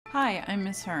Hi, I'm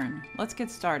Miss Hearn. Let's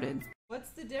get started.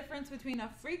 What's the difference between a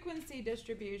frequency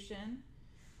distribution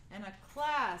and a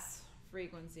class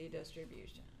frequency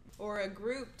distribution? Or a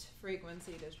grouped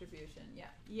frequency distribution?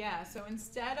 Yeah, so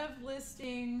instead of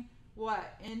listing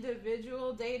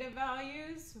individual data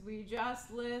values, we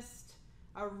just list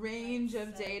a range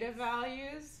of data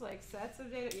values, like sets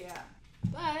of data,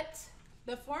 But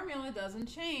the formula doesn't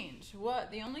change.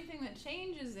 The only thing that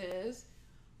changes is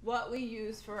what we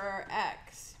use for our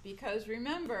x, because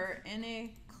remember, in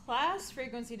a class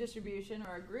frequency distribution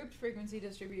or a grouped frequency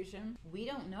distribution, we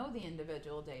don't know the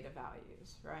individual data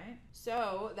values, right?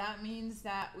 So that means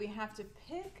that we have to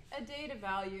pick a data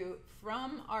value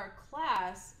from our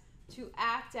class to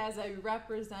act as a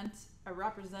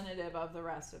representative of the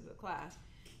rest of the class.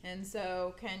 And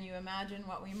so can you imagine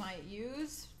what we might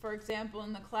use? For example,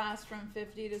 in the class from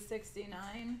 50 to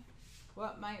 69,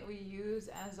 what might we use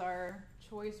as our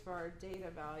choice for our data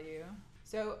value?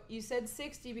 So you said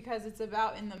 60 because it's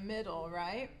about in the middle,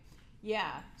 right?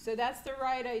 Yeah, so that's the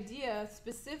right idea.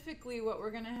 Specifically, what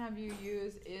we're going to have you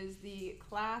use is the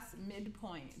class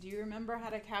midpoint. Do you remember how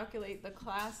to calculate the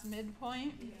class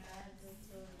midpoint? Yeah,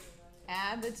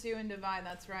 add the 2 and divide,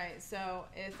 that's right. So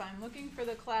if I'm looking for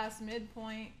the class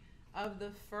midpoint of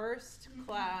the first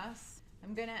class,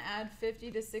 I'm going to add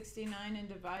 50 to 69 and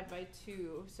divide by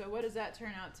 2. So what does that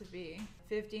turn out to be?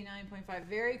 59.5.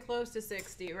 Very close to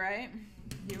 60, right?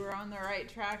 You were on the right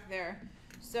track there.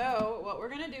 So what we're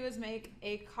going to do is make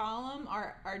a column,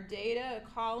 our data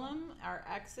column, our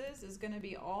x's, is going to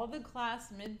be all the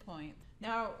class midpoint.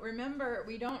 Now remember,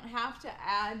 we don't have to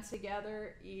add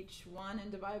together each one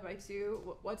and divide by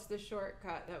 2. What's the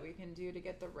shortcut that we can do to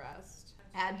get the rest?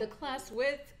 Add the class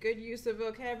width. Good use of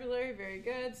vocabulary, very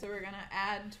good. So we're going to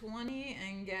add 20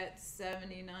 and get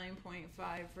 79.5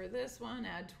 for this one.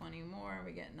 Add 20 more,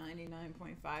 we get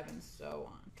 99.5, and so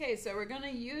on. Okay, so we're going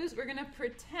to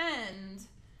pretend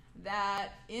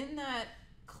that in that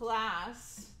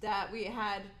class that we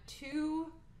had 2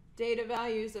 data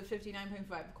values of 59.5.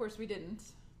 Of course we didn't.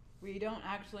 We don't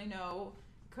actually know.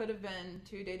 Could have been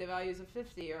 2 data values of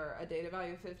 50 or a data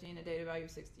value of 50 and a data value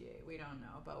of 68. We don't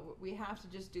know, but we have to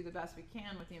just do the best we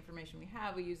can with the information we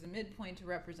have. We use the midpoint to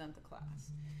represent the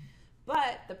class.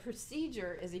 But the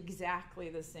procedure is exactly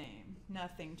the same.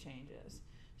 Nothing changes.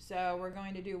 So we're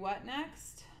going to do what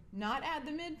next? Not add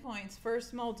the midpoints,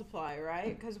 first multiply,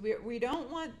 right? Because we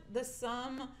don't want the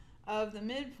sum of the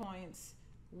midpoints.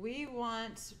 We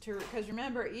want to, because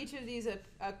remember, each of these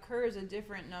occurs a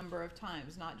different number of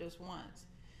times, not just once.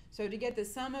 So to get the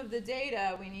sum of the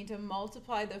data, we need to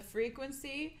multiply the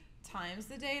frequency times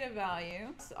the data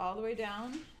value all the way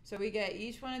down. So we get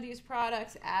each one of these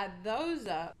products, add those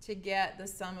up to get the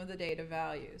sum of the data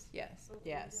values.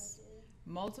 Yes.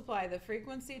 Multiply the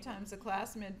frequency times the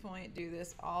class midpoint. Do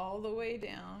this all the way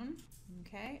down.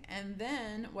 Okay, and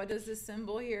then what does this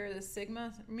symbol here, the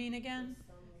sigma, mean again?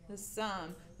 The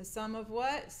sum. The sum of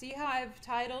what? See how I've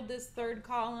titled this third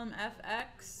column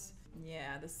fx?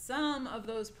 Yeah, the sum of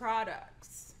those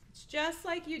products. It's just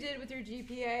like you did with your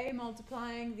GPA,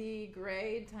 multiplying the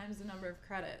grade times the number of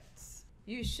credits.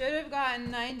 You should have gotten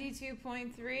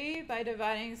 92.3 by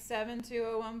dividing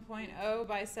 7201.0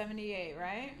 by 78,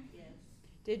 right? Yes.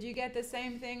 Did you get the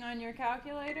same thing on your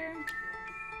calculator?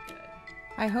 Good.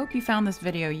 I hope you found this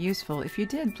video useful. If you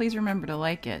did, please remember to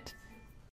like it.